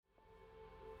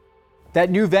That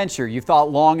new venture you've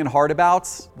thought long and hard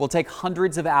about will take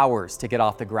hundreds of hours to get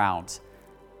off the ground.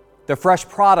 The fresh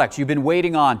product you've been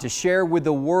waiting on to share with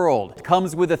the world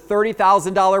comes with a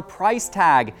 $30,000 price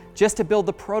tag just to build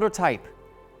the prototype.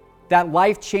 That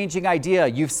life-changing idea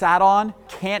you've sat on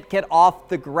can't get off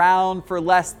the ground for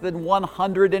less than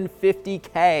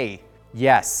 $150K.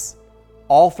 Yes,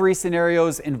 all three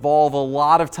scenarios involve a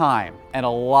lot of time and a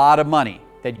lot of money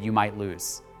that you might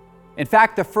lose. In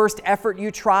fact, the first effort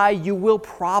you try, you will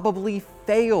probably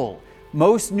fail.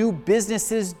 Most new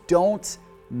businesses don't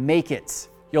make it.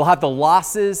 You'll have the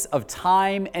losses of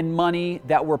time and money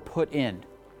that were put in.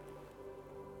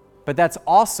 But that's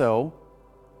also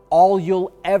all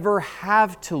you'll ever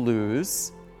have to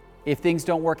lose if things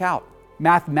don't work out.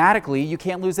 Mathematically, you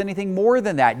can't lose anything more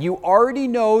than that. You already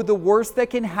know the worst that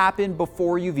can happen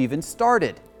before you've even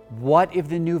started. What if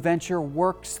the new venture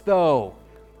works though?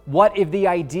 What if the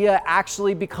idea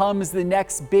actually becomes the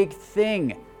next big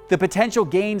thing? The potential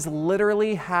gains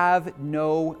literally have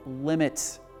no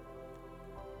limit.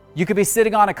 You could be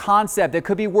sitting on a concept that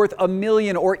could be worth $1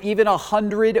 million or even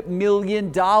 $100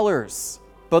 million.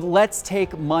 But let's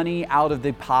take money out of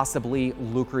the possibly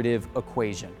lucrative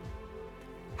equation.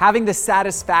 Having the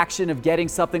satisfaction of getting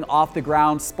something off the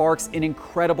ground sparks an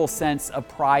incredible sense of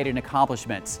pride and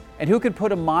accomplishment. And who could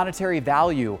put a monetary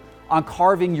value on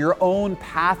carving your own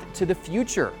path to the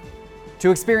future? To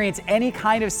experience any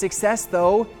kind of success,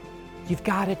 though, you've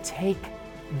got to take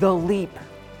the leap.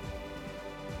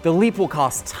 The leap will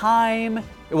cost time,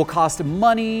 it will cost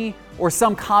money, or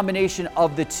some combination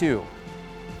of the two.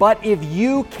 But if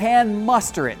you can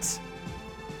muster it,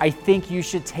 I think you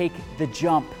should take the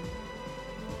jump.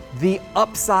 The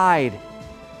upside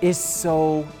is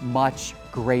so much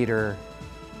greater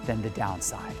than the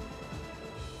downside.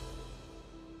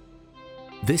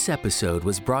 This episode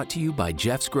was brought to you by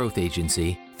Jeff's growth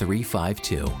agency,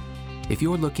 352. If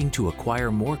you're looking to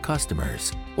acquire more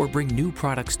customers or bring new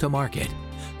products to market,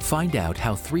 find out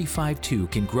how 352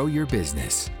 can grow your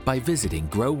business by visiting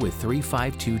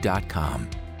growwith352.com.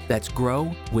 That's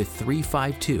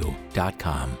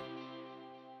growwith352.com.